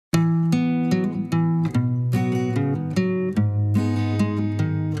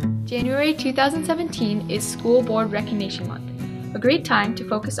January 2017 is School Board Recognition Month, a great time to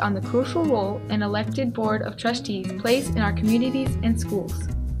focus on the crucial role an elected Board of Trustees plays in our communities and schools.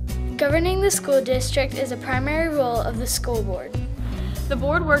 Governing the school district is a primary role of the school board. The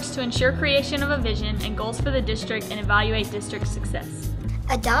board works to ensure creation of a vision and goals for the district and evaluate district success.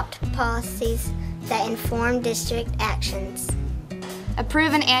 Adopt policies that inform district actions.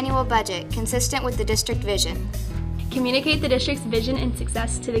 Approve an annual budget consistent with the district vision. Communicate the district's vision and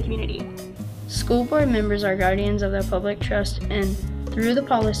success to the community. School board members are guardians of the public trust, and through the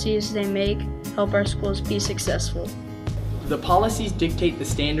policies they make, help our schools be successful. The policies dictate the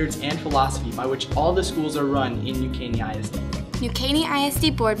standards and philosophy by which all the schools are run in New Caney ISD. New Caney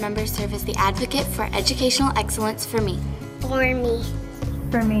ISD board members serve as the advocate for educational excellence for me. For me.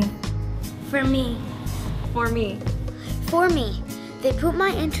 For me. For me. For me. For me. They put my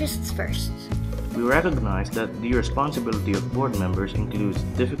interests first. We recognize that the responsibility of board members includes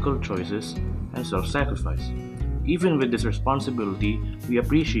difficult choices and self-sacrifice. Even with this responsibility, we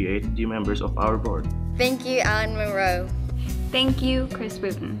appreciate the members of our board. Thank you, Alan Monroe. Thank you, Chris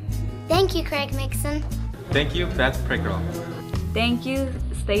Wooten. Thank you, Craig Mixon. Thank you, Beth Prickrell. Thank you,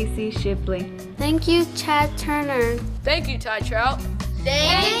 Stacy Shipley. Thank you, Chad Turner. Thank you, Ty Trout.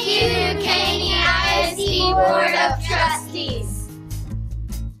 Thank you, Caney ISD Board of Trustees.